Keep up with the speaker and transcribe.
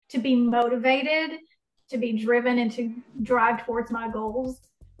to be motivated, to be driven and to drive towards my goals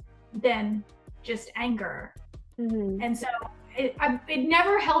than just anger. And so it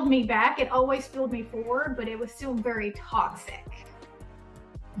never held me back. It always fueled me forward, but it was still very toxic.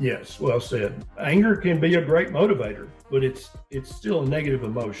 Yes, well said. Anger can be a great motivator, but it's still a negative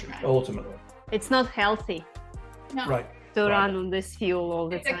emotion, ultimately. It's not healthy. No. Right. To run on this fuel all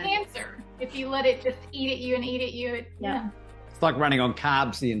the time. It's a cancer. If you let it just eat at you and eat at you, It's like running on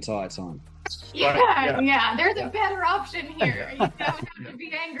carbs the entire time. Yeah. There's a better option here. You don't have to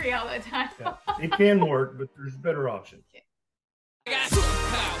be angry all the time. It can work, but there's better options. I got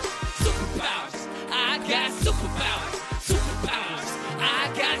superpowers. I got superpowers.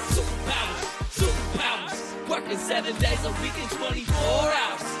 I got superpowers. Working 7 days a week and 24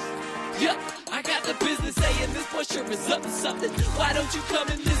 hours. Yep, I got the business saying this boy sure is up to something. Why don't you come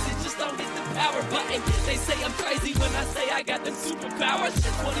and listen? Just don't hit the power button. They say I'm crazy when I say I got them superpowers.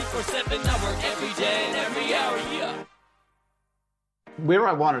 24/7, I work every day and every hour, yeah. Where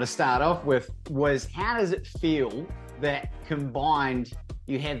I wanted to start off with was, how does it feel that combined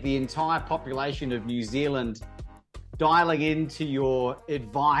you have the entire population of New Zealand dialing into your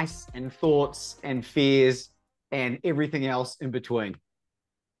advice and thoughts and fears and everything else in between?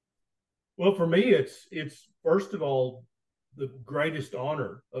 Well, for me, it's first of all the greatest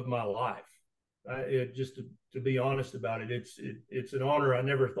honor of my life. Just to be honest about it, it's an honor I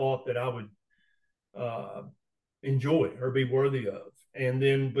never thought that I would enjoy or be worthy of.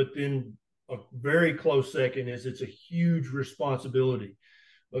 But then a very close second is it's a huge responsibility,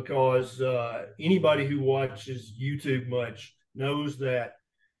 because anybody who watches YouTube much knows that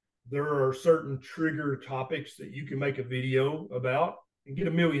there are certain trigger topics that you can make a video about and get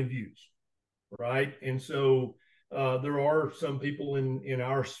 1 million views. Right. And so there are some people in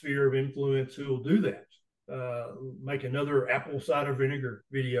our sphere of influence who will do that. Make another apple cider vinegar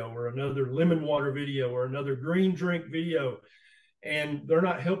video or another lemon water video or another green drink video. And they're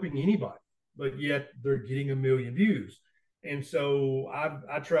not helping anybody, but yet they're getting 1 million views. And so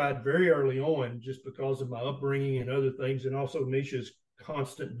I tried very early on, just because of my upbringing and other things, and also Neisha's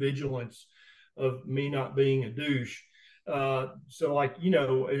constant vigilance of me not being a douche. So like,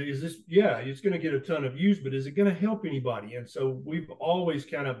 is this, it's going to get a ton of views, but is it going to help anybody? And so we've always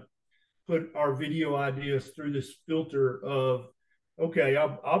kind of put our video ideas through this filter of, okay,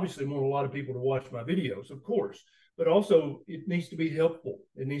 I obviously want a lot of people to watch my videos, of course, but also it needs to be helpful.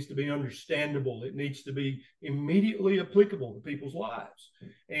 It needs to be understandable. It needs to be immediately applicable to people's lives.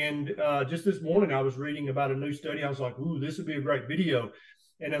 And just this morning, I was reading about a new study. I was like, ooh, this would be a great video.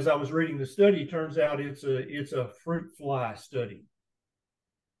 And as I was reading the study, turns out it's a fruit fly study.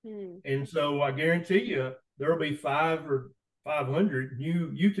 And so I guarantee you there will be 500 or 500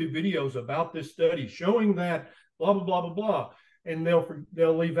 new YouTube videos about this study showing that blah, blah, blah, blah, blah. And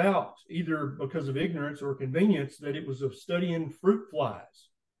they'll leave out, either because of ignorance or convenience, that it was a study in fruit flies,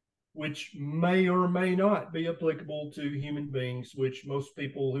 which may or may not be applicable to human beings, which most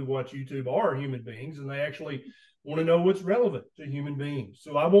people who watch YouTube are human beings, and they actually want to know what's relevant to human beings.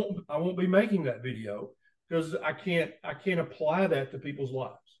 So I won't be making that video because I can't apply that to people's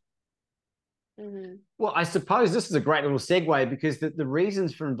lives. Well, I suppose this is a great little segue, because the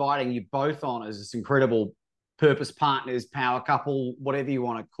reasons for inviting you both on as this incredible purpose partners, power couple, whatever you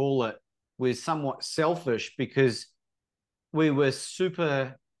want to call it, was somewhat selfish, because we were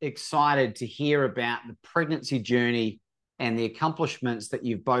super excited to hear about the pregnancy journey and the accomplishments that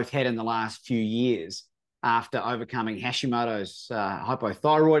you've both had in the last few years after overcoming Hashimoto's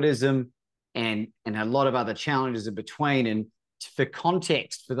hypothyroidism and a lot of other challenges in between. And for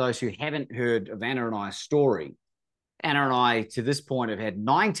context, for those who haven't heard of Anna and I's story, Anna and I, to this point, have had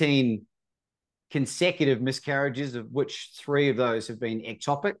 19 consecutive miscarriages, of which 3 of those have been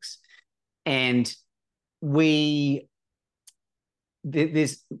ectopics. And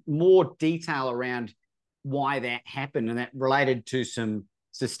there's more detail around why that happened, and that related to some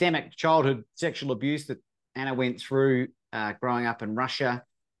systemic childhood sexual abuse that Anna went through growing up in Russia,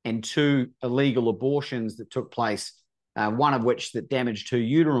 and 2 illegal abortions that took place, one of which that damaged her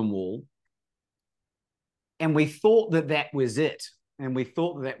uterine wall. And we thought that was it. And we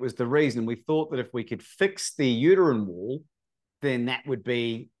thought that was the reason. We thought that if we could fix the uterine wall, then that would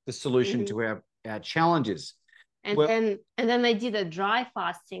be the solution to our challenges. And then I did a dry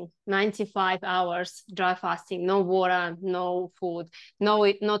fasting, 95 hours dry fasting, no water, no food,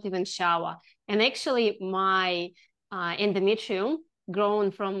 not even shower. And actually my endometrium grown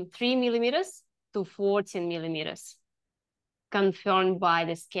from 3 millimeters to 14 millimeters, confirmed by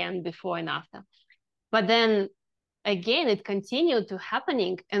the scan before and after. But then again, it continued to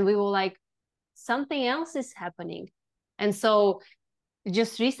happening, and we were like, something else is happening. And so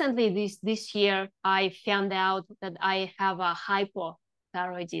just recently this year, I found out that I have a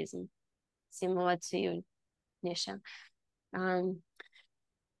hypothyroidism, similar to you, Neisha.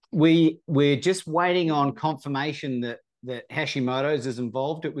 We're just waiting on confirmation that Hashimoto's is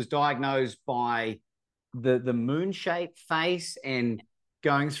involved. It was diagnosed by the moon shaped face and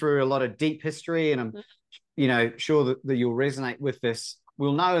going through a lot of deep history, and I'm sure that you'll resonate with this.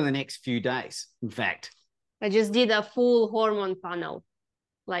 We'll know in the next few days, in fact. I just did a full hormone panel,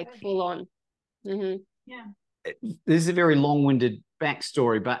 like full on. Yeah. This is a very long-winded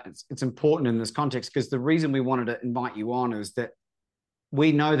backstory, but it's important in this context, because the reason we wanted to invite you on is that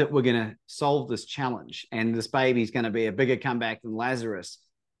we know that we're going to solve this challenge, and this baby's going to be a bigger comeback than Lazarus.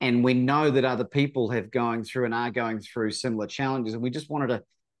 And we know that other people have going through and are going through similar challenges. And we just wanted to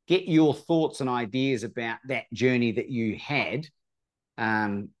get your thoughts and ideas about that journey that you had.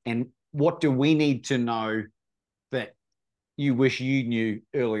 And what do we need to know that you wish you knew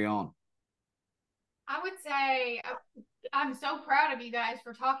early on? I would say I'm so proud of you guys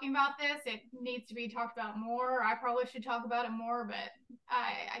for talking about this. It needs to be talked about more. I probably should talk about it more, but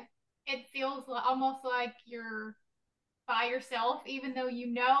it feels almost like you're by yourself, even though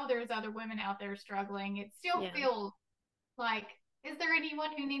you know there's other women out there struggling. It still feels like, is there anyone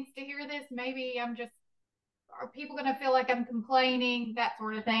who needs to hear this? Maybe are people going to feel like I'm complaining, that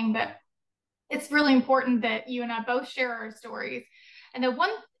sort of thing. But it's really important that you and I both share our stories. And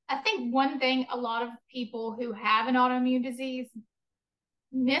I think one thing a lot of people who have an autoimmune disease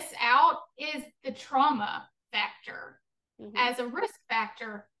miss out is the trauma factor as a risk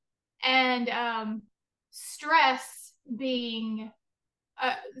factor, and stress being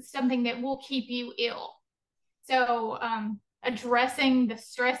something that will keep you ill. So addressing the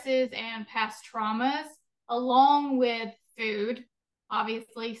stresses and past traumas, along with food,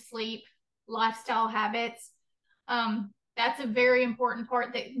 obviously sleep, lifestyle habits, that's a very important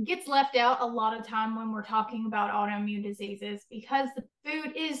part that gets left out a lot of time when we're talking about autoimmune diseases, because the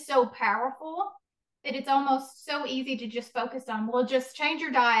food is so powerful that it's almost so easy to just focus on, well, just change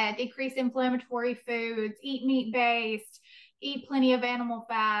your diet, decrease inflammatory foods, eat meat-based, eat plenty of animal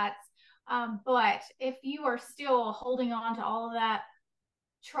fats. But if you are still holding on to all of that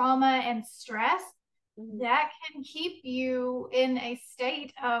trauma and stress, that can keep you in a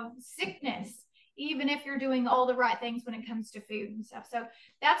state of sickness, even if you're doing all the right things when it comes to food and stuff. So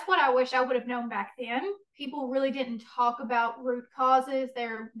that's what I wish I would have known back then. People really didn't talk about root causes.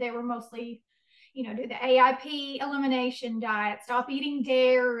 They were mostly, do the AIP elimination diet, stop eating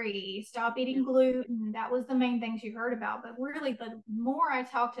dairy, stop eating gluten. That was the main things you heard about. But really, the more I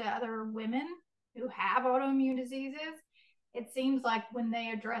talk to other women who have autoimmune diseases, it seems like when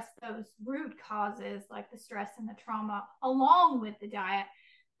they address those root causes, like the stress and the trauma, along with the diet,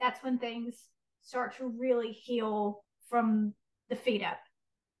 that's when things start to really heal from the feet up,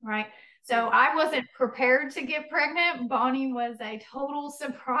 right? So I wasn't prepared to get pregnant. Bonnie was a total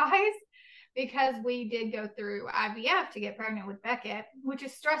surprise, because we did go through IVF to get pregnant with Beckett, which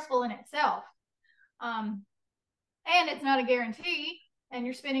is stressful in itself. And it's not a guarantee, and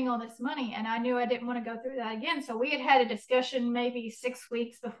you're spending all this money. And I knew I didn't want to go through that again. So we had a discussion maybe 8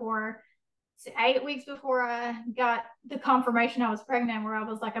 weeks before I got the confirmation I was pregnant, where I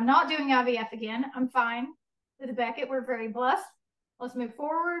was like, I'm not doing IVF again. I'm fine with Beckett. We're very blessed. Let's move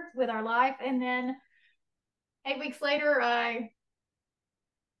forward with our life. And then 8 weeks later, I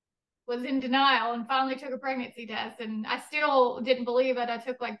was in denial and finally took a pregnancy test. And I still didn't believe it. I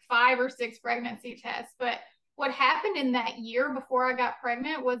took like 5 or 6 pregnancy tests. But what happened in that year before I got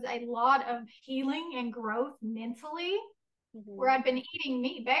pregnant was a lot of healing and growth mentally, where I'd been eating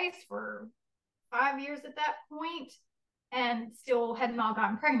meat-based for 5 years at that point and still had not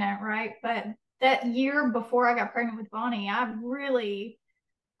gotten pregnant, right? But that year before I got pregnant with Bonnie, I really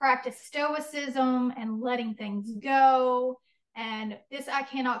practiced stoicism and letting things go. And I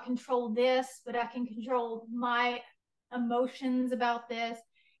cannot control this, but I can control my emotions about this.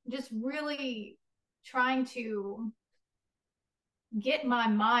 Just really trying to get my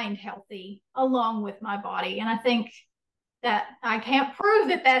mind healthy along with my body. And I think that I can't prove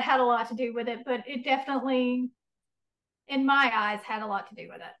that had a lot to do with it, but it definitely, in my eyes, had a lot to do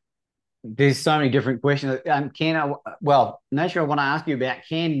with it. There's so many different questions. Neisha, I want to ask you about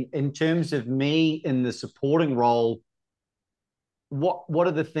Ken, in terms of me in the supporting role. What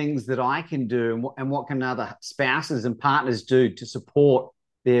are the things that I can do, and what can other spouses and partners do to support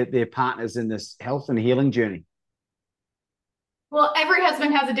their partners in this health and healing journey? Well, every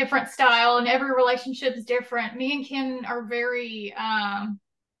husband has a different style, and every relationship is different. Me and Ken are very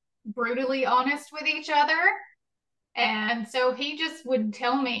brutally honest with each other. And so he just would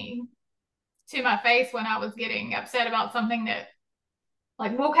tell me to my face when I was getting upset about something that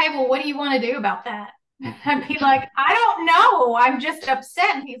Like, okay, well, what do you want to do about that? I'd be like, I don't know. I'm just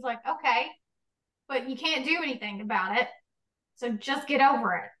upset. And he's like, okay, but you can't do anything about it. So just get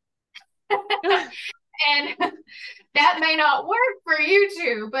over it. And that may not work for you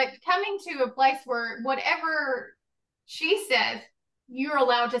two, but coming to a place where whatever she says, you're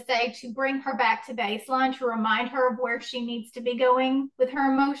allowed to say to bring her back to baseline, to remind her of where she needs to be going with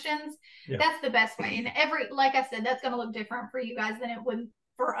her emotions. Yeah. That's the best way. And like I said, that's going to look different for you guys than it would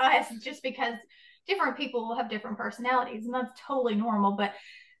for us, just because different people will have different personalities, and that's totally normal. But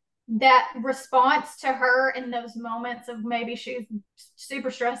that response to her in those moments of maybe she's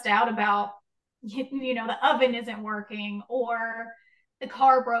super stressed out about, you know, the oven isn't working, or the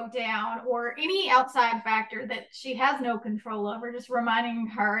car broke down, or any outside factor that she has no control over, just reminding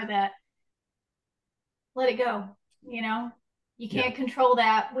her that let it go, you know, you can't control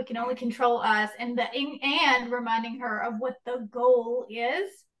that. We can only control us. And reminding her of what the goal is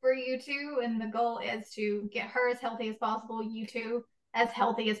for you two. And the goal is to get her as healthy as possible, you two as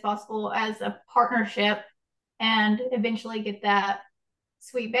healthy as possible as a partnership, and eventually get that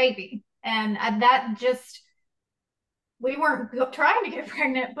sweet baby. And that just, we weren't trying to get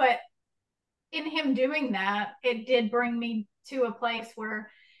pregnant, but in him doing that, it did bring me to a place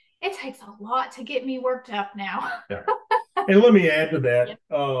where it takes a lot to get me worked up now. Yeah. And let me add to that,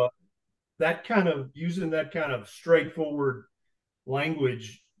 that kind of, using that kind of straightforward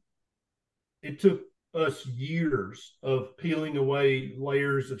language, it took us years of peeling away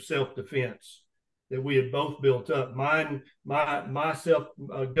layers of self-defense that we had both built up. My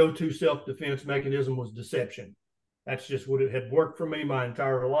go-to self-defense mechanism was deception. That's just what it had worked for me my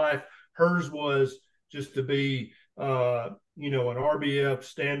entire life. Hers was just to be, you know, an RBF,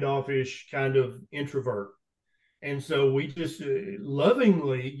 standoffish kind of introvert. And so we just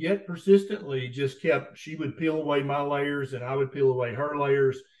lovingly yet persistently just kept, she would peel away my layers and I would peel away her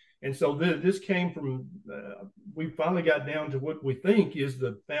layers. And so this came from, we finally got down to what we think is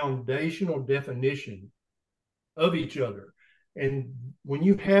the foundational definition of each other. And when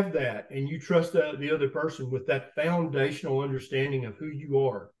you have that and you trust the other person with that foundational understanding of who you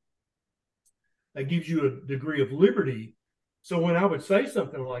are, that gives you a degree of liberty. So when I would say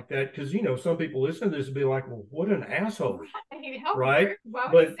something like that, because, you know, some people listen to this and be like, well, what an asshole, right?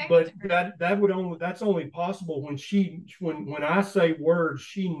 But that's only possible when I say words,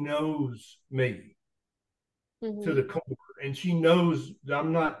 she knows me to the core, and she knows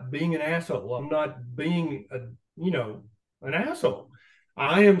I'm not being an asshole. I'm not being an asshole.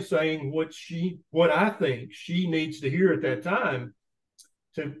 I am saying what I think she needs to hear at that time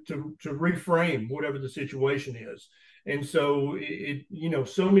to reframe whatever the situation is. And so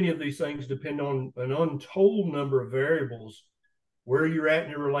so many of these things depend on an untold number of variables. Where you're at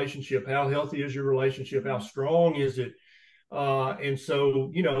in your relationship, how healthy is your relationship, how strong is it? And so,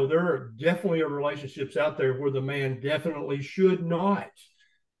 you know, there are definitely relationships out there where the man definitely should not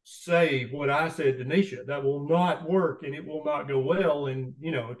say what I said to Neisha. That will not work, and it will not go well, and,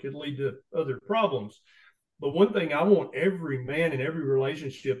 you know, it could lead to other problems. But one thing I want every man in every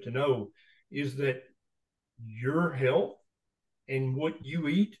relationship to know is that your health and what you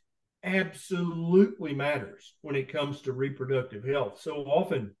eat absolutely matters when it comes to reproductive health. So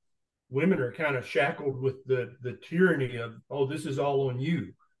often women are kind of shackled with the tyranny of, oh, this is all on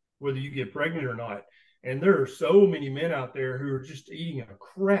you, whether you get pregnant or not. And there are so many men out there who are just eating a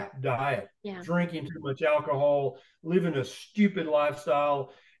crap diet, drinking too much alcohol, living a stupid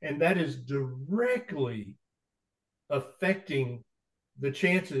lifestyle, and that is directly affecting the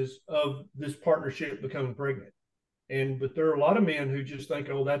chances of this partnership becoming pregnant. But there are a lot of men who just think,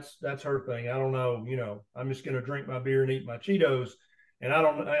 oh, that's her thing. I don't know, you know, I'm just going to drink my beer and eat my Cheetos,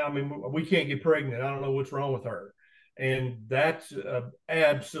 and we can't get pregnant. I don't know what's wrong with her. And that's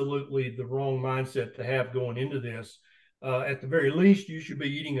absolutely the wrong mindset to have going into this. At the very least, you should be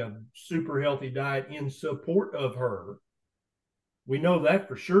eating a super healthy diet in support of her. We know that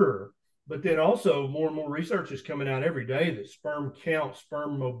for sure. But then also more and more research is coming out every day that sperm count,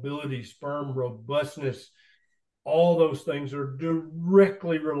 sperm mobility, sperm robustness, all those things are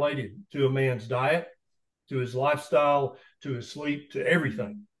directly related to a man's diet, to his lifestyle, to his sleep, to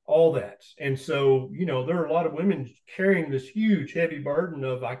everything, all that. And so, you know, there are a lot of women carrying this huge, heavy burden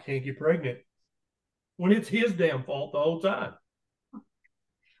of, I can't get pregnant, when it's his damn fault the whole time.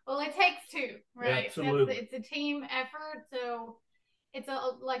 Well, it takes two, right? Absolutely. It's a team effort. So it's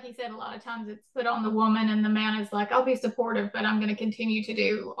like you said, a lot of times it's put on the woman, and the man is like, I'll be supportive, but I'm going to continue to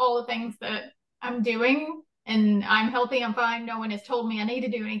do all the things that I'm doing, and I'm healthy, I'm fine. No one has told me I need to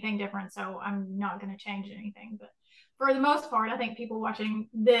do anything different, so I'm not going to change anything. But for the most part, I think people watching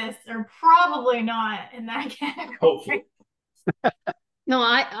this are probably not in that category. No,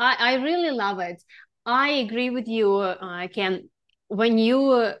 I really love it. I agree with you, Ken. When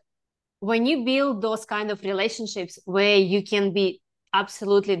you when you build those kind of relationships where you can be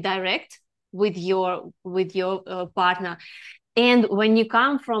absolutely direct with your partner, and when you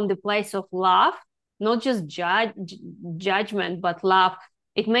come from the place of love, not just judgment, but love,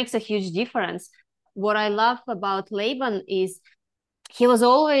 it makes a huge difference. What I love about Laban is he was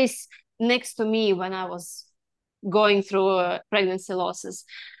always next to me when I was going through pregnancy losses.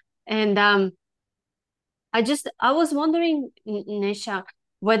 And I was wondering, Neisha,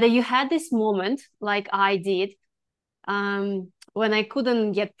 whether you had this moment like I did, when I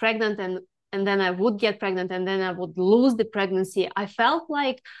couldn't get pregnant, and then I would get pregnant and then I would lose the pregnancy. I felt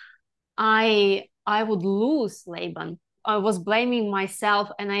like I would lose Laban. I was blaming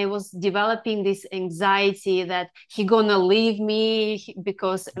myself, and I was developing this anxiety that he gonna leave me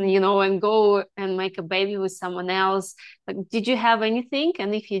because, and go and make a baby with someone else. Like, did you have anything?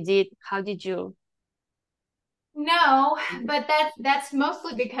 And if you did, how did you? No, but that's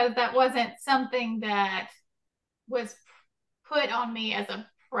mostly because that wasn't something that was put on me as a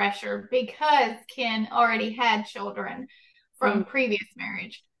pressure, because Ken already had children from previous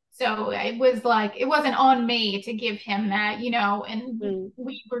marriage. So it was like, it wasn't on me to give him that, and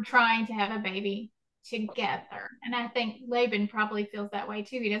we were trying to have a baby together. And I think Laban probably feels that way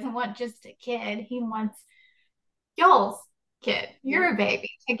too. He doesn't want just a kid. He wants y'all's kid, your baby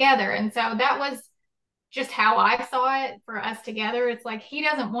together. And so that was just how I saw it for us together. It's like, he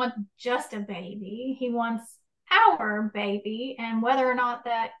doesn't want just a baby. He wants our baby. And whether or not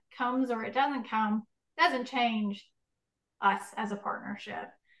that comes or it doesn't come doesn't change us as a partnership.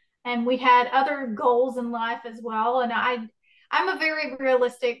 And we had other goals in life as well. And I'm a very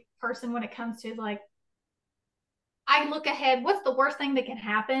realistic person when it comes to, like, I look ahead, what's the worst thing that can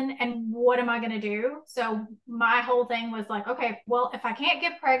happen and what am I going to do? So my whole thing was like, okay, well, if I can't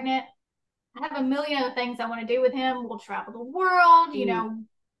get pregnant, I have a million other things I want to do with him. We'll travel the world.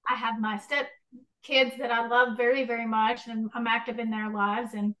 I have my step kids that I love very, very much, and I'm active in their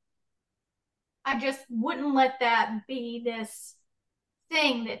lives. And I just wouldn't let that be this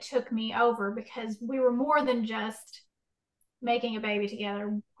thing that took me over, because we were more than just making a baby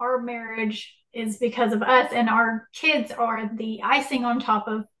together. Our marriage is because of us, and our kids are the icing on top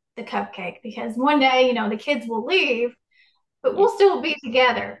of the cupcake, because one day, the kids will leave, but we'll still be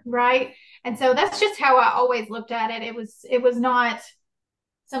together, right? And so that's just how I always looked at it. It was not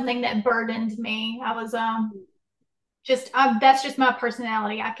something that burdened me. I was that's just my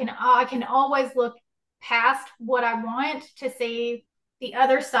personality. I can always look past what I want to see the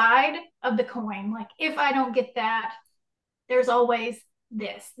other side of the coin. Like, if I don't get that, there's always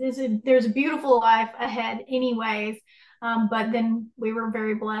there's a beautiful life ahead anyways. But then we were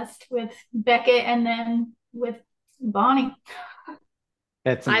very blessed with Beckett and then with Bonnie.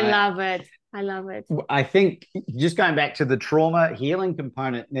 I love it. I love it. I think, just going back to the trauma healing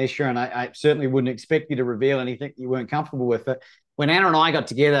component, Neisha, and I certainly wouldn't expect you to reveal anything you weren't comfortable with. It. When Anna and I got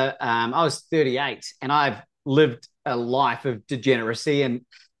together, I was 38, and I've lived a life of degeneracy,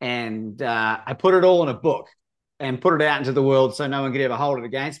 and I put it all in a book and put it out into the world so no one could ever hold it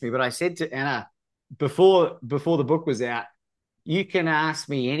against me. But I said to Anna before the book was out, you can ask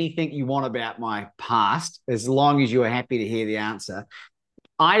me anything you want about my past as long as you are happy to hear the answer.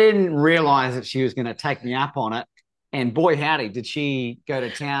 I didn't realize that she was going to take me up on it. And boy, howdy, did she go to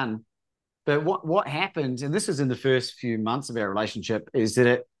town. But what happened, and this was in the first few months of our relationship, is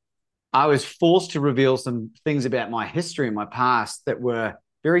that I was forced to reveal some things about my history and my past that were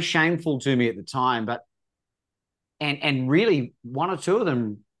very shameful to me at the time. But and really, one or two of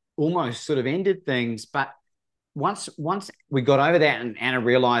them almost sort of ended things. But once we got over that, and Anna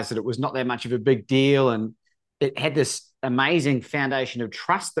realized that it was not that much of a big deal, and it had this amazing foundation of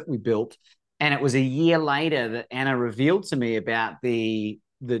trust that we built. And it was a year later that Anna revealed to me about the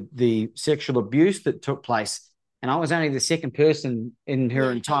sexual abuse that took place. And I was only the second person in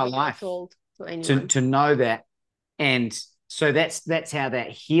her entire life to know that. And so that's how that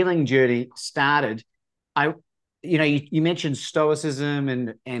healing journey started. You mentioned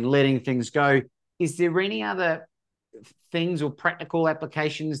stoicism and letting things go. Is there any other things or practical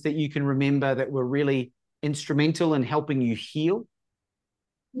applications that you can remember that were really instrumental in helping you heal?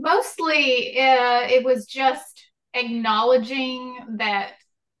 Mostly it was just acknowledging that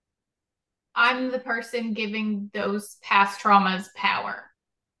I'm the person giving those past traumas power.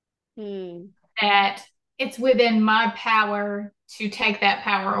 That it's within my power to take that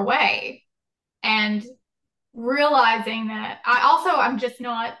power away. And realizing that I'm just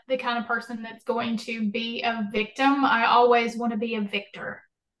not the kind of person that's going to be a victim. I always want to be a victor.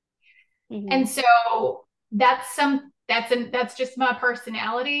 And so that's that's just my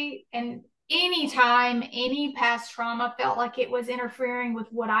personality. And anytime any past trauma felt like it was interfering with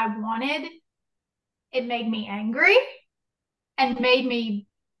what I wanted, it made me angry and made me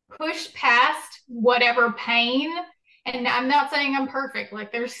push past whatever pain. And I'm not saying I'm perfect.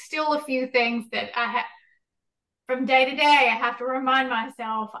 Like, there's still a few things that I have from day to day. I have to remind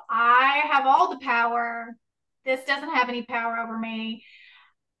myself, I have all the power. This doesn't have any power over me.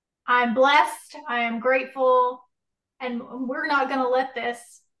 I'm blessed. I am grateful. And we're not going to let this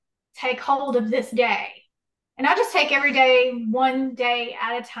take hold of this day. And I just take every day, one day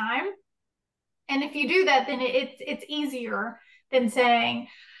at a time. And if you do that, then it's easier than saying,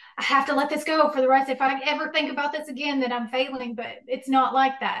 I have to let this go for the rest. If I ever think about this again, then I'm failing. But it's not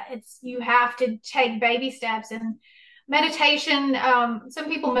like that. You have to take baby steps. And meditation, some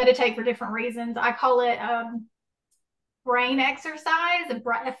people meditate for different reasons. I call it brain exercise,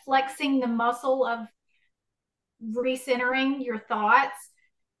 flexing the muscle of recentering your thoughts.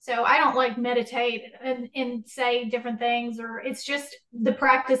 So I don't like meditate and say different things, or it's just the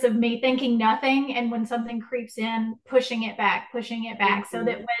practice of me thinking nothing. And when something creeps in, pushing it back, so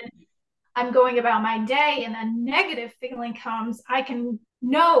that when I'm going about my day and a negative feeling comes, I can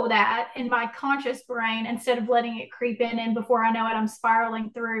know that in my conscious brain, instead of letting it creep in. And before I know it, I'm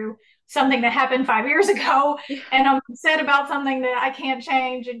spiraling through something that happened 5 years ago, and I'm upset about something that I can't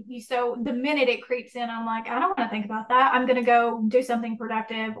change. And so the minute it creeps in, I'm like, I don't want to think about that. I'm going to go do something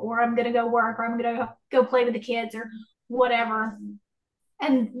productive, or I'm going to go work, or I'm going to go play with the kids, or whatever.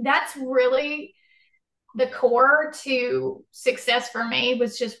 And that's really the core to success for me,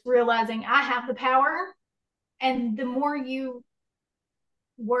 was just realizing I have the power. And the more you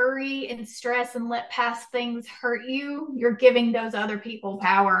worry and stress and let past things hurt you, you're giving those other people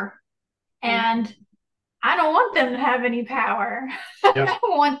power. And I don't want them to have any power. Yep. I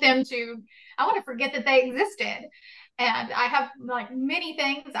want to forget that they existed. And I have like many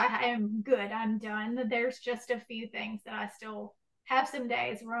things. I am good. I'm done. There's just a few things that I still have some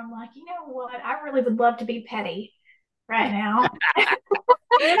days where I'm like, you know what? I really would love to be petty right now.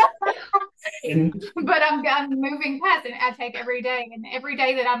 But I'm moving past it. I take every day, and every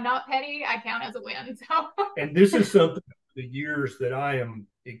day that I'm not petty, I count as a win. So, and this is something the years that I am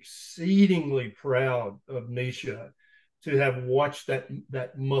exceedingly proud of Neisha, to have watched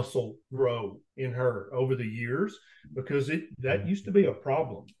that muscle grow in her over the years, because that used to be a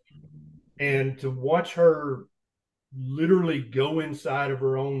problem. And to watch her literally go inside of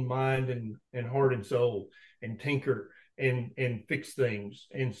her own mind and heart and soul and tinker and fix things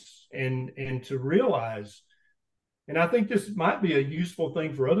and to realize, and I think this might be a useful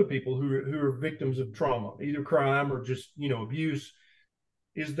thing for other people who are victims of trauma, either crime or just, abuse,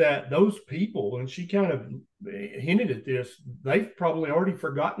 is that those people, and she kind of hinted at this, they've probably already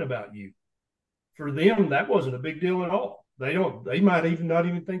forgotten about you. For them, that wasn't a big deal at all. They might even not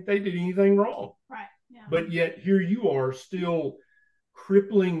even think they did anything wrong. Right. Yeah. But yet here you are, still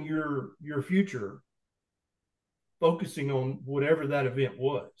crippling your future, focusing on whatever that event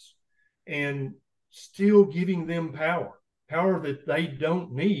was, and still giving them power that they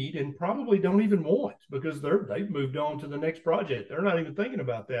don't need and probably don't even want, because they've moved on to the next project. They're not even thinking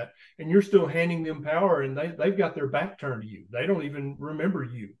about that. And you're still handing them power, and they've got their back turned to you. They don't even remember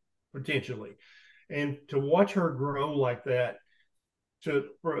you, potentially. And to watch her grow like that,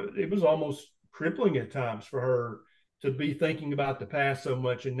 it was almost crippling at times for her to be thinking about the past so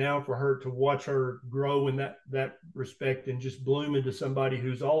much. And now for her to watch her grow in that respect and just bloom into somebody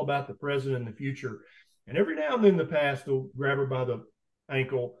who's all about the present and the future. And every now and then the past will grab her by the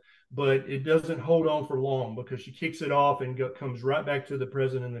ankle, but it doesn't hold on for long, because she kicks it off and comes right back to the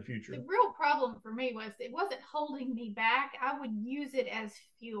present and the future. The real problem for me was it wasn't holding me back. I would use it as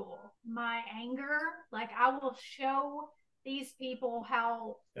fuel. My anger, like, I will show these people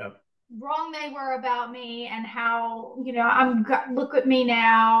how wrong they were about me, and how, look at me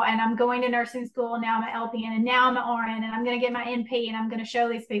now, and I'm going to nursing school, and now I'm an LPN, and now I'm an RN, and I'm going to get my NP, and I'm going to show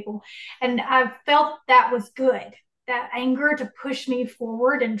these people. And I felt that was good, that anger to push me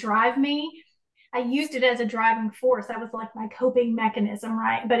forward and drive me. I used it as a driving force. That was like my coping mechanism,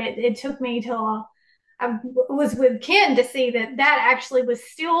 right? But it took me till I was with Ken to see that actually was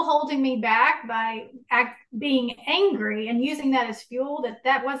still holding me back by being angry and using that as fuel,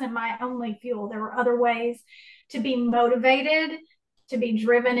 that wasn't my only fuel. There were other ways to be motivated, to be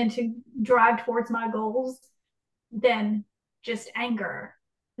driven, and to drive towards my goals than just anger.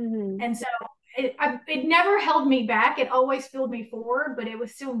 Mm-hmm. And so it never held me back. It always fueled me forward, but it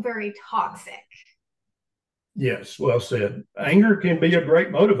was still very toxic. Yes, well said. Anger can be a great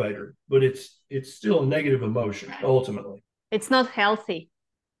motivator, but it's still a negative emotion, ultimately. It's not healthy.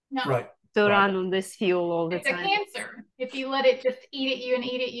 No. Right. To run on this fuel all the time. It's a cancer. If you let it just eat at you and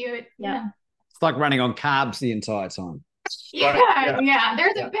eat at you, it's like running on carbs the entire time. Yeah.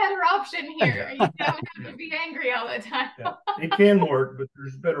 There's a better option here. You don't have to be angry all the time. It can work, but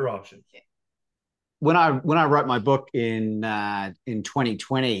there's better options. When I wrote my book in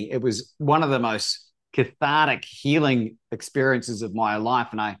 2020, it was one of the most cathartic healing experiences of my life,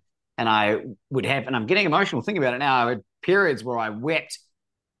 and I would have, and I'm getting emotional thinking about it now. I had periods where I wept,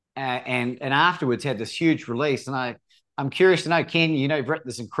 and afterwards had this huge release. And I'm curious to know, Ken, you've written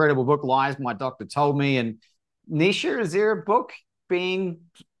this incredible book, Lies My Doctor Told Me, and Neisha, is there a book being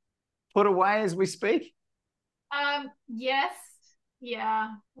put away as we speak? Yes. Yeah.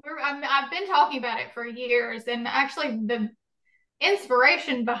 I've been talking about it for years, and actually the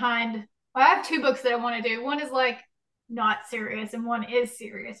inspiration behind, I have 2 books that I want to do. One is like not serious and one is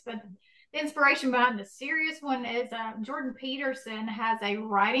serious, but the inspiration behind the serious one is Jordan Peterson has a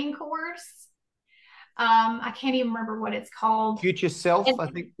writing course. I can't even remember what it's called. Future Self, I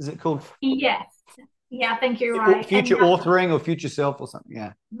think, is it called? Yes. Yeah, I think you're right. Future authoring or future self or something.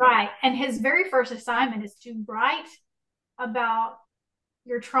 Yeah. Right. And his very first assignment is to write about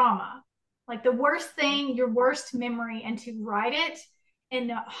your trauma, like the worst thing, your worst memory, and to write it in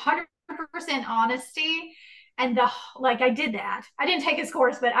 100% honesty. And I did that. I didn't take his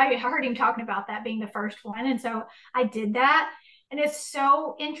course, but I heard him talking about that being the first one. And so I did that. And it's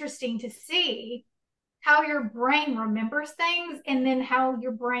so interesting to see how your brain remembers things and then how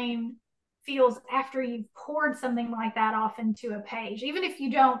your brain feels after you've poured something like that off into a page. Even if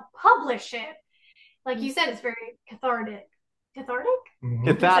you don't publish it, like you said, it's very cathartic. Mm-hmm.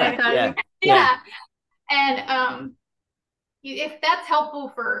 Cathartic. Yeah. And if that's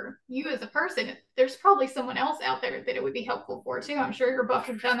helpful for you as a person, there's probably someone else out there that it would be helpful for too. I'm sure your book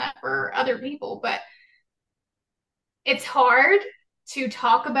has done that for other people, but it's hard to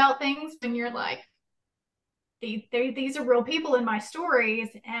talk about things when you're like, these are real people in my stories,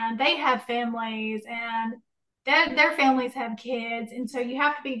 and they have families, and their families have kids, and so you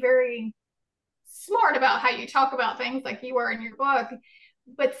have to be very smart about how you talk about things, like you are in your book,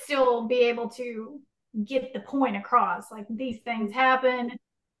 but still be able to get the point across. Like, these things happen,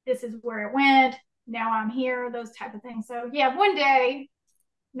 this is where it went, now I'm here, those type of things. So yeah, one day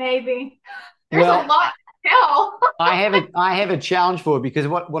maybe. There's a lot to tell. I have a challenge for it, because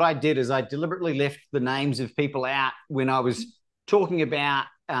what I did is I deliberately left the names of people out when I was talking about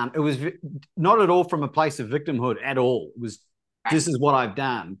it was not at all from a place of victimhood at all. It was this is what I've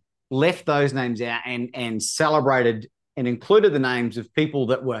done. Left those names out and celebrated and included the names of people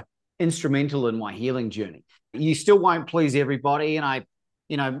that were instrumental in my healing journey. You still won't please everybody, and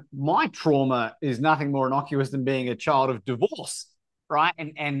my trauma is nothing more innocuous than being a child of divorce, right?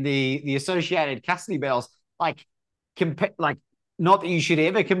 And the associated custody battles, like not that you should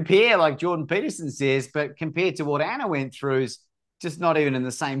ever compare, like Jordan Peterson says, but compared to what Anna went through is just not even in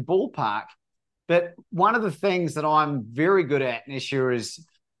the same ballpark. But one of the things that I'm very good at, Neisha, is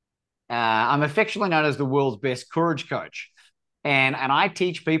I'm affectionately known as the world's best courage coach. And I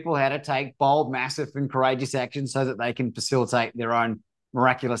teach people how to take bold, massive, and courageous action so that they can facilitate their own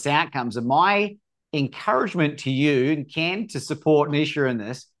miraculous outcomes. And my encouragement to you, and Ken, to support Neisha in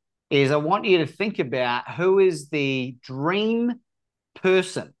this, is I want you to think about who is the dream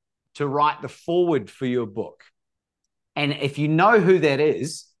person to write the foreword for your book. And if you know who that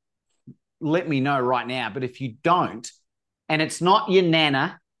is, let me know right now. But if you don't, and it's not your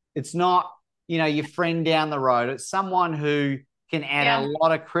nana, it's not, your friend down the road, it's someone who can add a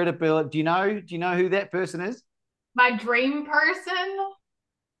lot of credibility. Do you know who that person is? My dream person?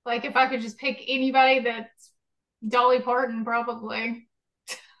 Like, if I could just pick anybody, that's Dolly Parton, probably.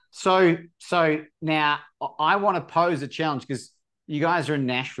 So now I want to pose a challenge, because you guys are in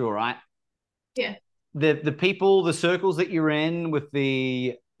Nashville, right? Yeah. The people, the circles that you're in, with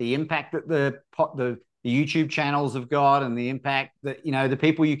the impact that the YouTube channels have got, and the impact that, the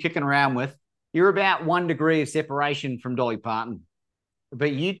people you're kicking around with, you're about 1 degree of separation from Dolly Parton.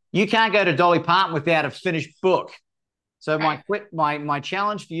 But you can't go to Dolly Parton without a finished book. So my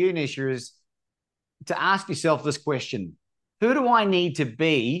challenge for you, Neisha, is to ask yourself this question: who do I need to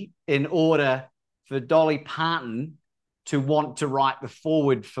be in order for Dolly Parton to want to write the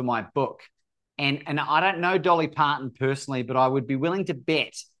foreword for my book? And I don't know Dolly Parton personally, but I would be willing to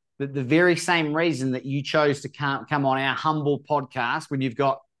bet that the very same reason that you chose to come on our humble podcast when you've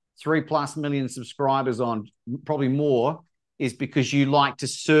got 3+ million subscribers on, probably more, is because you like to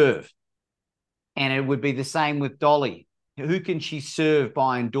serve. And it would be the same with Dolly. Who can she serve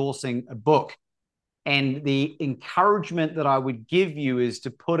by endorsing a book? And the encouragement that I would give you is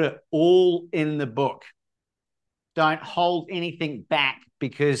to put it all in the book. Don't hold anything back,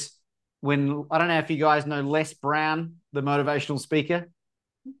 because I don't know if you guys know Les Brown, the motivational speaker?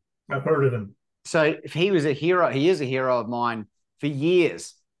 I've heard of him. So if he was a hero, he is a hero of mine for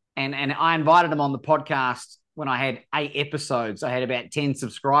years. And I invited him on the podcast when I had 8 episodes. I had about 10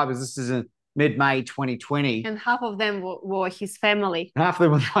 subscribers. This is in mid-May 2020. And half of them were his family. Half of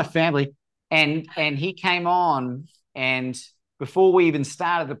them were my family. And he came on, and before we even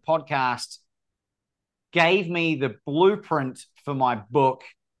started the podcast, gave me the blueprint for my book,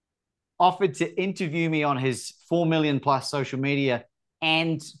 offered to interview me on his 4 million plus social media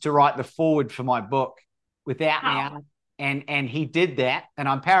and to write the forward for my book without me. And he did that. And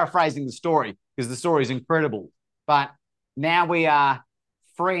I'm paraphrasing the story because the story is incredible. But now we are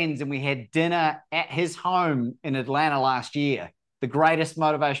friends, and we had dinner at his home in Atlanta last year, the greatest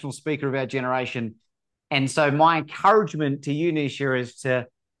motivational speaker of our generation. And so my encouragement to you, Neisha,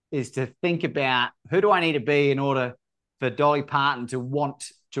 is to think about, who do I need to be in order for Dolly Parton to want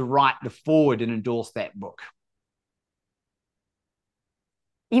to write the forward and endorse that book?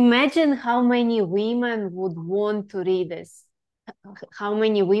 Imagine how many women would want to read this. How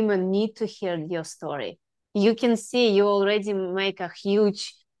many women need to hear your story. You can see you already make a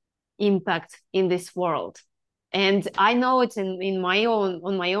huge impact in this world. And I know it's on my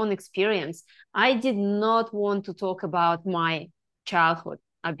own experience. I did not want to talk about my childhood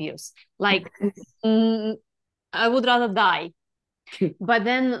abuse. Like, I would rather die. But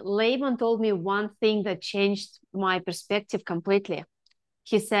then Laban told me one thing that changed my perspective completely.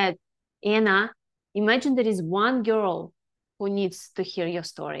 He said, Anna, imagine there is one girl who needs to hear your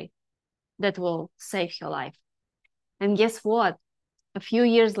story that will save her life. And guess what? A few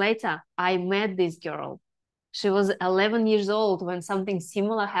years later, I met this girl. She was 11 years old when something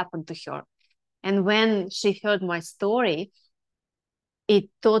similar happened to her. And when she heard my story, it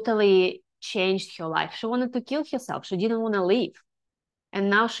totally changed her life. She wanted to kill herself. She didn't want to live. And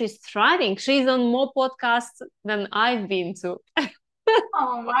now she's thriving. She's on more podcasts than I've been to.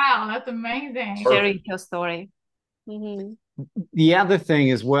 Oh, wow. That's amazing. Sharing her story. Mm-hmm. The other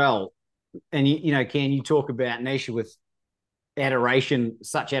thing as well, and you know, Ken, you talk about Neisha with adoration,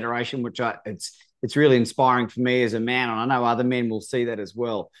 such adoration, which it's really inspiring for me as a man, and I know other men will see that as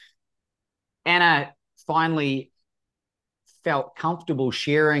well. Anna finally felt comfortable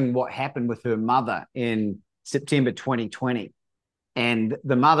sharing what happened with her mother in September 2020. And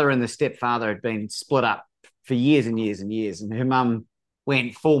the mother and the stepfather had been split up for years and years and years. And her mum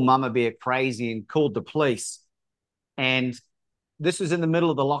went full mama bear crazy and called the police. And this was in the middle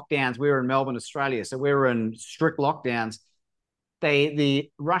of the lockdowns. We were in Melbourne, Australia, so we were in strict lockdowns.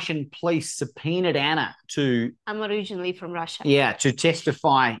 The Russian police subpoenaed Anna to... I'm originally from Russia. Yeah, to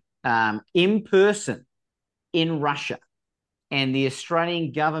testify in person in Russia. And the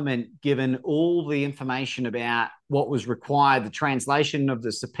Australian government, given all the information about what was required, the translation of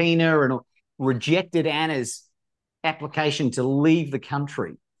the subpoena, and rejected Anna's application to leave the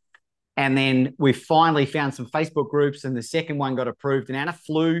country. And then we finally found some Facebook groups, and the second one got approved. And Anna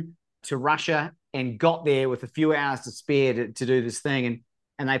flew to Russia and got there with a few hours to spare to do this thing.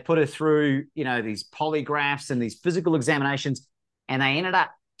 And they put her through, you know, these polygraphs and these physical examinations. And they ended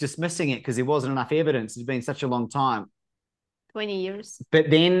up dismissing it because there wasn't enough evidence. It's been such a long time. 20 years. But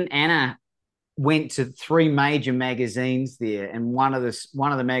then Anna went to 3 major magazines there, and one of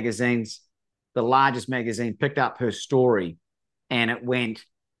the magazines, the largest magazine, picked up her story, and it went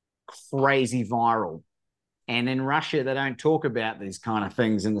crazy viral. And in Russia, they don't talk about these kind of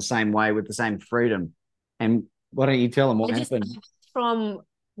things in the same way with the same freedom. And why don't you tell them what happened? From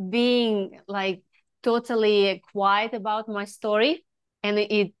being like totally quiet about my story, and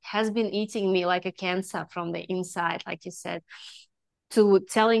it has been eating me like a cancer from the inside, like you said, to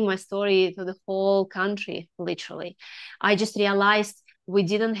telling my story to the whole country, literally. I just realized we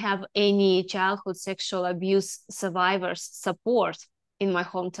didn't have any childhood sexual abuse survivors support in my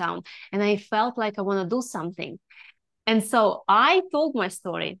hometown. And I felt like I want to do something. And so I told my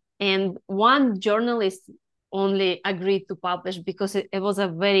story, and one journalist only agreed to publish because it was a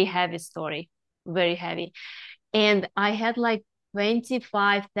very heavy story, very heavy. And I had like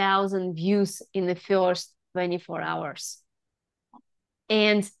 25,000 views in the first 24 hours.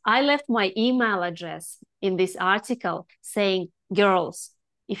 And I left my email address in this article saying, girls,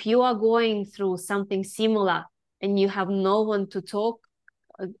 if you are going through something similar and you have no one to talk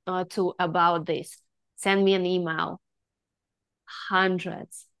to about this, send me an email.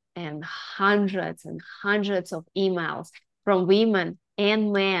 Hundreds and hundreds and hundreds of emails from women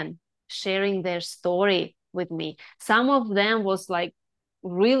and men sharing their story with me. Some of them was like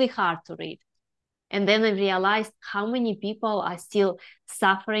really hard to read. And then I realized how many people are still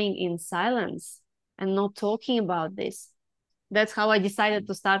suffering in silence and not talking about this. That's how I decided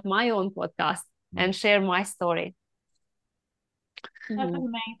to start my own podcast and share my story. That's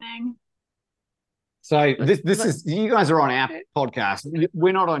amazing. So this is, you guys are on our podcast.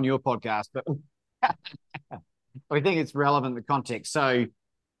 We're not on your podcast, but I think it's relevant, the context. So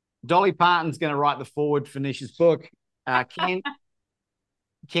Dolly Parton's going to write the foreword for Neisha's book. Ken,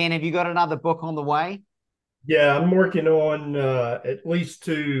 have you got another book on the way? Yeah, I'm working on at least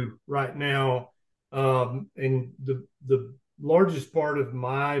 2 right now. And the largest part of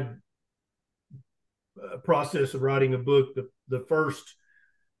my process of writing a book, the first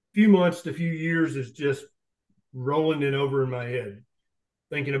few months to few years, is just rolling it over in my head,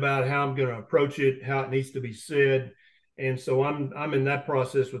 thinking about how I'm going to approach it, how it needs to be said. And so I'm in that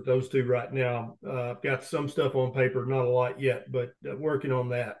process with those 2 right now. I've got some stuff on paper, not a lot yet, but working on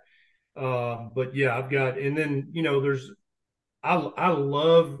that. But yeah, I've got, and then, you know, I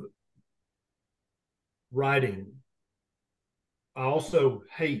love writing. I also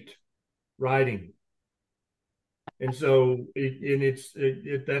hate writing. And so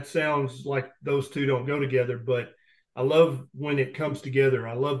that sounds like those 2 don't go together, but I love when it comes together.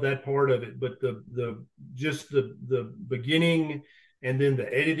 I love that part of it. But the beginning and then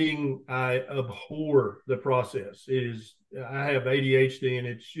the editing, I abhor the process. I have ADHD, and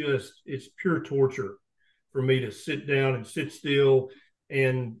it's pure torture for me to sit down and sit still.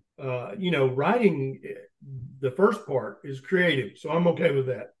 And writing, the first part is creative, so I'm okay with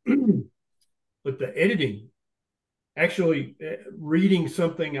that. But the editing, actually reading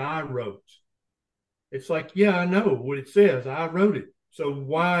something I wrote, it's like, yeah, I know what it says. I wrote it. So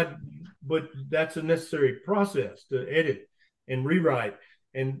why? But that's a necessary process to edit and rewrite.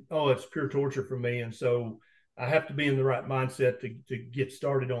 And it's pure torture for me. And so I have to be in the right mindset to get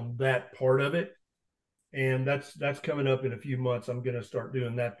started on that part of it. And that's coming up in a few months. I'm going to start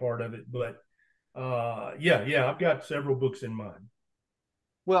doing that part of it. But yeah, I've got several books in mind.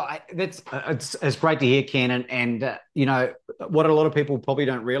 Well, it's great to hear, Ken, and you know what a lot of people probably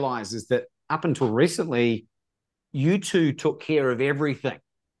don't realize is that up until recently, you 2 took care of everything.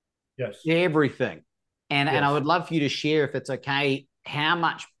 Yes, everything, and yes. And I would love for you to share, if it's okay, how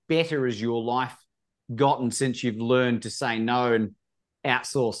much better has your life gotten since you've learned to say no and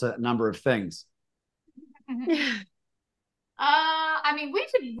outsource a number of things? I mean, we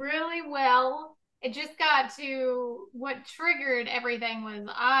did really well. It just got to what triggered everything was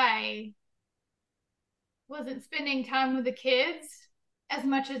I wasn't spending time with the kids as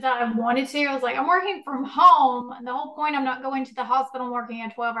much as I wanted to. I was like, I'm working from home. And the whole point, I'm not going to the hospital. I'm working a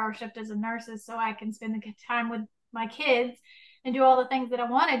 12-hour shift as a nurse so I can spend the time with my kids and do all the things that I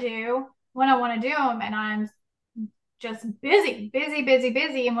want to do when I want to do them. And I'm just busy.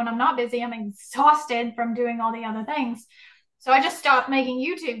 And when I'm not busy, I'm exhausted from doing all the other things. So I just stopped making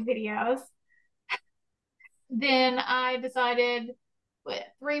YouTube videos. Then I decided,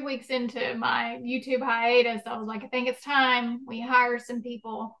 3 weeks into my YouTube hiatus, I was like, I think it's time we hire some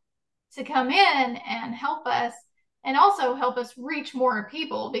people to come in and help us, and also help us reach more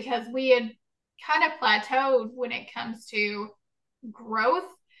people, because we had kind of plateaued when it comes to growth,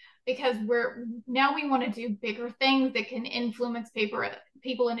 because we want to do bigger things that can influence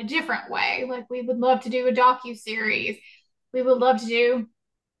people in a different way. Like, we would love to do a docu-series. We would love to do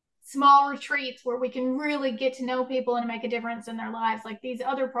small retreats where we can really get to know people and make a difference in their lives, like these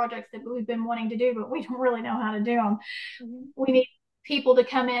other projects that we've been wanting to do, but we don't really know how to do them. Mm-hmm. We need people to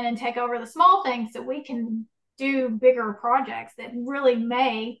come in and take over the small things so we can do bigger projects that really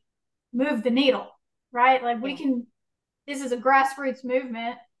may move the needle, right? Like, we can, this is a grassroots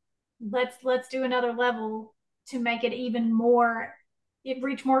movement. Let's do another level to make it even more,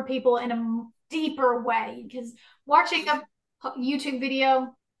 reach more people in a deeper way, because watching a YouTube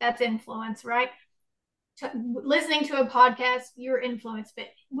video, that's influence, right? Listening to a podcast, you're influenced. But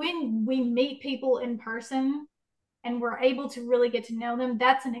when we meet people in person and we're able to really get to know them,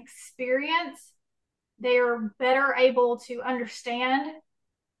 that's an experience. They are better able to understand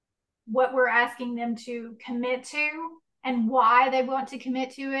what we're asking them to commit to and why they want to commit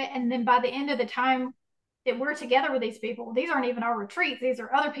to it. And then by the end of the time that we're together with these people, these aren't even our retreats. These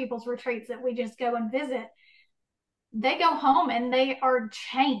are other people's retreats that we just go and visit. They go home and they are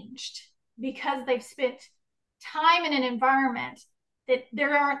changed because they've spent time in an environment that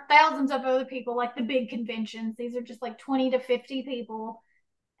there aren't thousands of other people, like the big conventions. These are just like 20 to 50 people.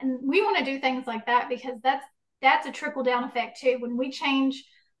 And we want to do things like that because that's a trickle down effect too. When we change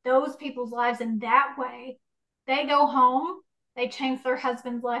those people's lives in that way, they go home, they change their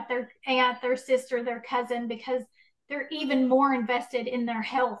husband's life, their aunt, their sister, their cousin, because they're even more invested in their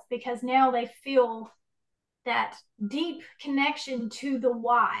health, because now they feel that deep connection to the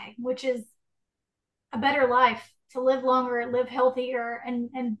why, which is a better life, to live longer, live healthier,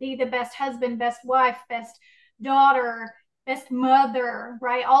 and be the best husband, best wife, best daughter, best mother,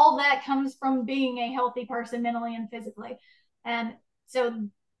 right? All that comes from being a healthy person mentally and physically. And so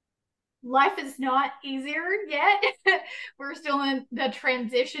life is not easier yet. We're still in the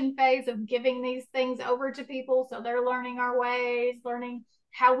transition phase of giving these things over to people. So they're learning our ways, learning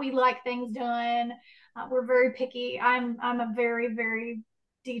how we like things done. We're very picky. I'm a very, very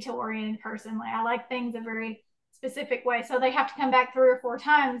detail oriented person. Like, I like things a very specific way. So they have to come back 3 or 4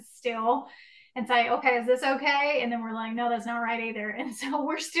 times still and say, okay, is this okay? And then we're like, no, that's not right either. And so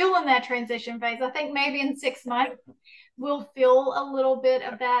we're still in that transition phase. I think maybe in 6 months, we'll feel a little bit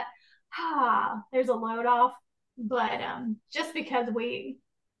of that, there's a load off. But just because we've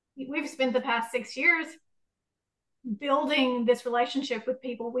spent the past 6 years building this relationship with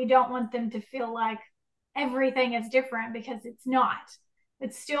people, we don't want them to feel like everything is different, because it's not.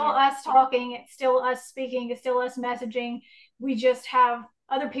 It's still us talking, it's still us speaking, it's still us messaging. We just have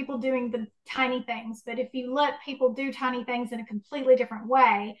other people doing the tiny things. But if you let people do tiny things in a completely different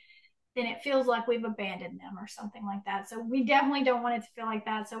way, then it feels like we've abandoned them or something like that. So we definitely don't want it to feel like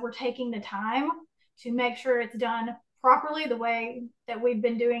that. So we're taking the time to make sure it's done properly, the way that we've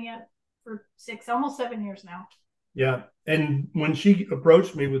been doing it for 6, almost 7 years now. Yeah. And when she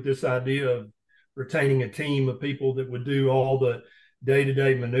approached me with this idea of retaining a team of people that would do all the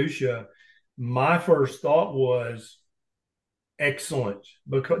day-to-day minutia, my first thought was excellent,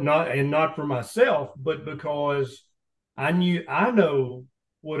 because not for myself, but because I know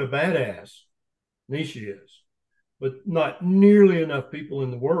what a badass Neisha is, but not nearly enough people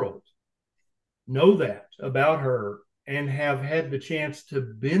in the world know that about her and have had the chance to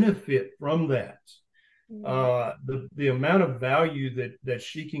benefit from that. The amount of value that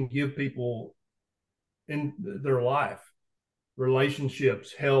she can give people in their life,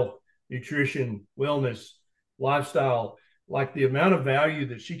 relationships, health, nutrition, wellness, lifestyle, like the amount of value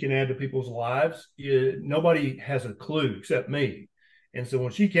that she can add to people's lives, nobody has a clue except me. And so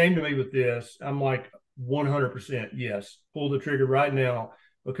when she came to me with this, I'm like, 100% yes, pull the trigger right now,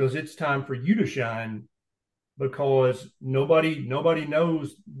 because it's time for you to shine, because nobody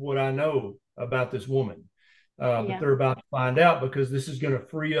knows what I know about this woman. But they're about to find out, because this is going to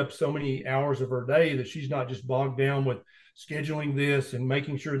free up so many hours of her day that she's not just bogged down with scheduling this and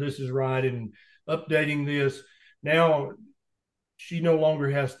making sure this is right and updating this. Now she no longer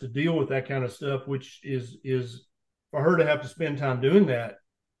has to deal with that kind of stuff, which is for her to have to spend time doing that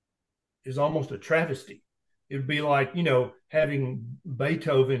is almost a travesty. It'd be like, having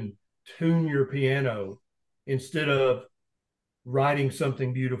Beethoven tune your piano instead of writing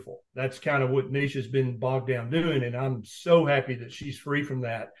something beautiful. That's kind of what Neisha's been bogged down doing. And I'm so happy that she's free from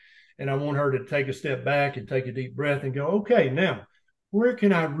that. And I want her to take a step back and take a deep breath and go, okay, now where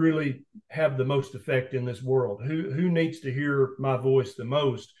can I really have the most effect in this world? Who needs to hear my voice the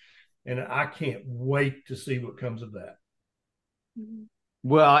most? And I can't wait to see what comes of that.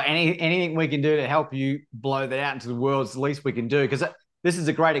 Well, anything we can do to help you blow that out into the world is the least we can do, because this is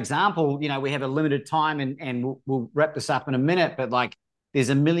a great example. We have a limited time, and we'll wrap this up in a minute, but like there's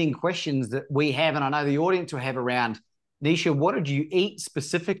a million questions that we have, and I know the audience will have around. Neisha, what did you eat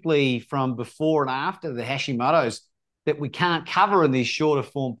specifically from before and after the Hashimoto's that we can't cover in these shorter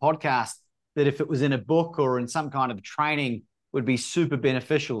form podcasts, that if it was in a book or in some kind of training would be super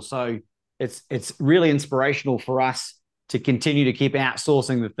beneficial? So it's really inspirational for us to continue to keep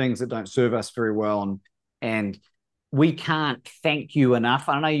outsourcing the things that don't serve us very well. And we can't thank you enough.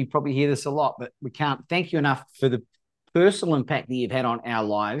 I know you probably hear this a lot, but we can't thank you enough for the personal impact that you've had on our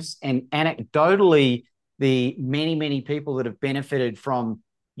lives, and anecdotally, the many, many people that have benefited from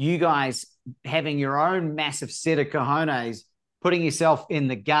you guys having your own massive set of cojones, putting yourself in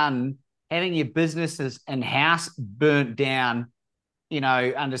the gun, having your businesses and house burnt down,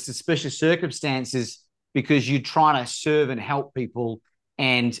 under suspicious circumstances, because you're trying to serve and help people.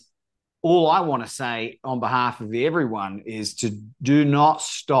 And all I want to say on behalf of everyone is to do not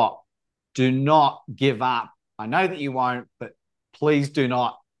stop. Do not give up. I know that you won't, but please do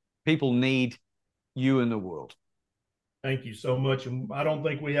not. People need you in the world. Thank you so much. And I don't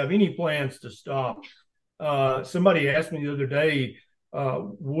think we have any plans to stop. Somebody asked me the other day,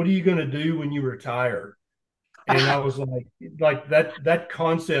 what are you going to do when you retire? And I was like that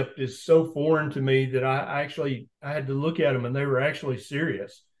concept is so foreign to me that I had to look at them, and they were actually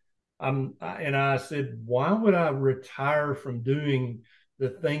serious. And I said, why would I retire from doing the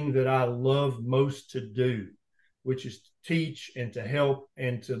thing that I love most to do, which is to teach and to help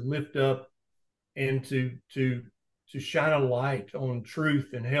and to lift up and to shine a light on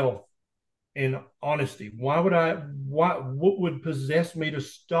truth and health and honesty? What would possess me to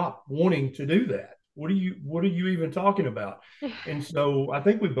stop wanting to do that? What are you even talking about? And so I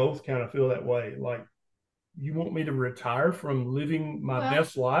think we both kind of feel that way. Like, you want me to retire from living my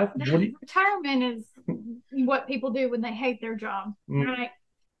best life? Retirement is what people do when they hate their job, right?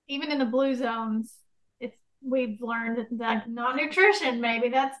 Even in the blue zones, we've learned that not nutrition, maybe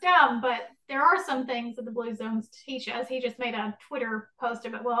that's dumb, but there are some things that the blue zones teach us. He just made a Twitter post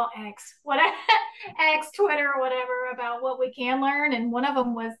about, X, Twitter, whatever, about what we can learn. And one of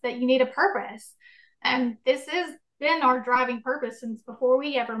them was that you need a purpose. And this has been our driving purpose since before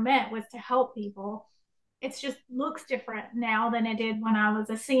we ever met, was to help people. It just looks different now than it did when I was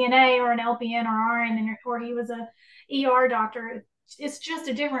a CNA or an LPN or RN, or he was a ER doctor. It's just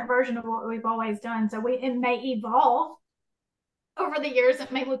a different version of what we've always done. So it may evolve over the years.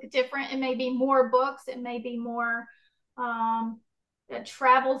 It may look different. It may be more books. It may be more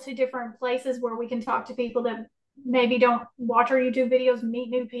travel to different places where we can talk to people that maybe don't watch our YouTube videos, meet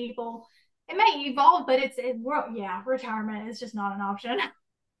new people. It may evolve, but retirement is just not an option.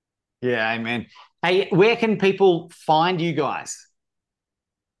 Yeah, amen. Hey, where can people find you guys?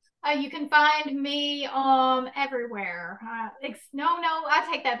 You can find me everywhere. I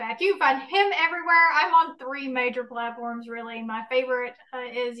take that back. You can find him everywhere. I'm on 3 major platforms, really. My favorite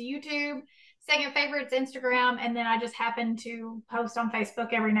is YouTube. Second favorite is Instagram. And then I just happen to post on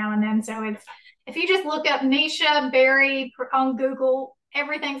Facebook every now and then. So if you just look up Neisha Berry on Google,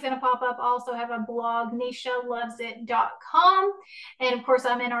 everything's going to pop up. I also have a blog, NeishaLovesIt.com. And of course,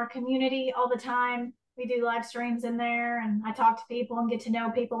 I'm in our community all the time. We do live streams in there, and I talk to people and get to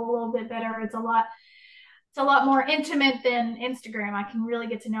know people a little bit better. It's a lot more intimate than Instagram. I can really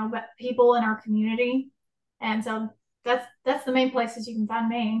get to know people in our community. And so that's the main places you can find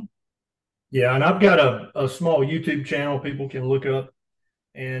me. Yeah. And I've got a small YouTube channel people can look up.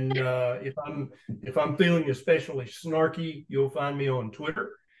 And if I'm feeling especially snarky, you'll find me on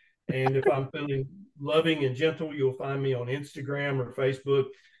Twitter. And if I'm feeling loving and gentle, you'll find me on Instagram or Facebook.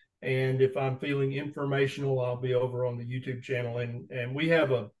 And if I'm feeling informational, I'll be over on the YouTube channel. And we have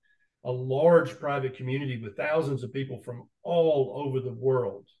a large private community with thousands of people from all over the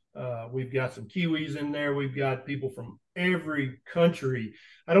world. We've got some Kiwis in there. We've got people from every country.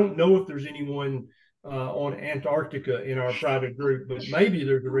 I don't know if there's anyone on Antarctica in our private group, but maybe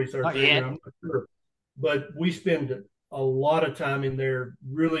there's a researcher there. I'm not sure. But we spend a lot of time in there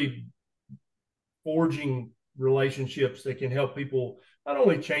really forging relationships that can help people not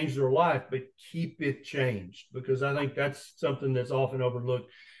only change their life, but keep it changed, because I think that's something that's often overlooked.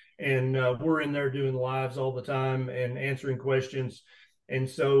 And we're in there doing lives all the time and answering questions. And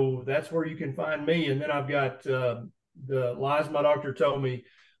so that's where you can find me. And then I've got the Lies My Doctor Told Me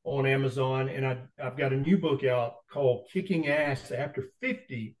on Amazon. And I've got a new book out called Kicking Ass After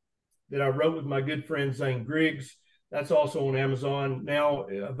 50 that I wrote with my good friend Zane Griggs. That's also on Amazon now,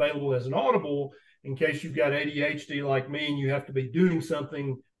 available as an Audible, in case you've got ADHD like me and you have to be doing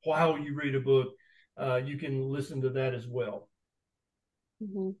something while you read a book. You can listen to that as well.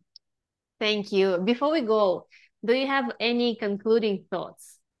 Mm-hmm. Thank you. Before we go, do you have any concluding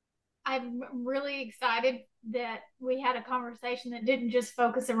thoughts? I'm really excited that we had a conversation that didn't just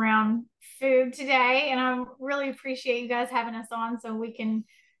focus around food today. And I really appreciate you guys having us on so we can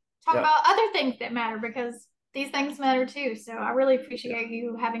talk about other things that matter, because these things matter too. So I really appreciate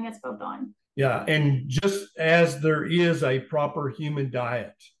you having us both on. Yeah. And just as there is a proper human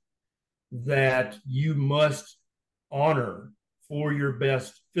diet that you must honor for your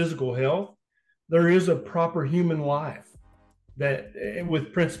best physical health, there is a proper human life that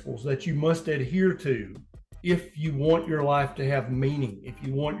with principles that you must adhere to if you want your life to have meaning, if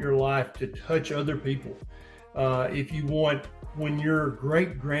you want your life to touch other people, if you want, when your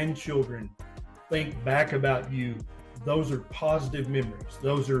great-grandchildren think back about you, those are positive memories.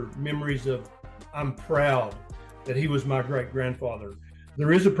 Those are memories of, I'm proud that he was my great-grandfather.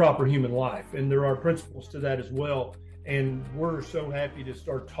 There is a proper human life, and there are principles to that as well. And we're so happy to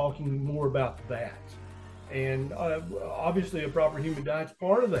start talking more about that. And obviously a proper human diet's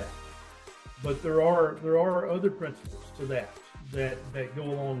part of that. But there are other principles to that go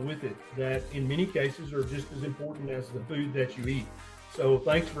along with it that in many cases are just as important as the food that you eat. So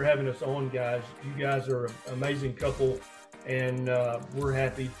thanks for having us on, guys. You guys are an amazing couple, and we're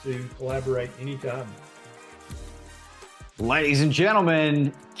happy to collaborate anytime. Ladies and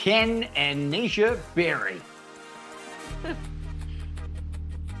gentlemen, Ken and Neisha Berry.